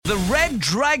The red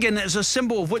dragon is a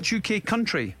symbol of which UK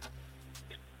country?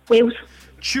 Wales.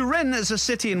 Turin is a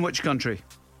city in which country?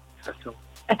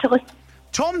 Italy.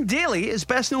 Tom Daley is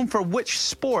best known for which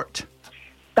sport?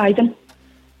 Diving.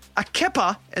 A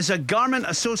kippah is a garment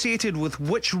associated with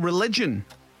which religion?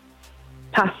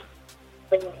 Pass.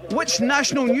 Which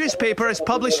national newspaper is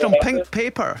published on pink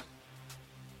paper?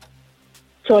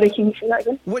 Sorry, can you say that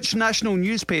again? Which national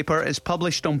newspaper is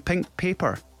published on pink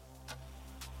paper?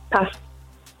 Pass.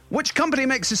 Which company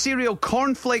makes the cereal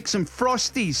Cornflakes and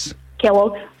Frosties?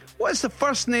 Kellogg's. What is the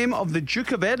first name of the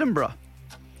Duke of Edinburgh?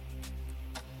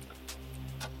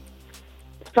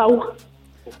 Phil.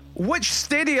 Which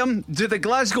stadium do the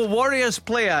Glasgow Warriors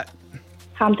play at?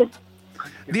 Hampton.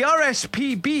 The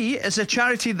RSPB is a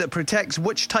charity that protects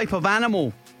which type of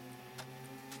animal?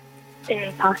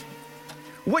 Pass.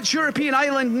 Which European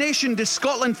island nation does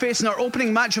Scotland face in our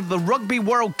opening match of the Rugby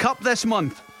World Cup this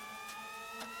month?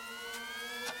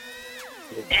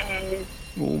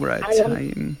 Oh, we're out of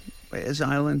time. It is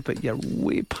Ireland, but you're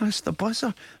way past the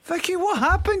buzzer. Vicky, what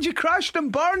happened? You crashed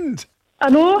and burned. I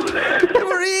know. They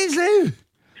were easy.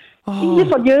 Easy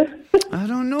for you. I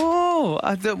don't know.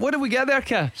 What did we get there,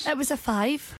 Cass? It was a 5.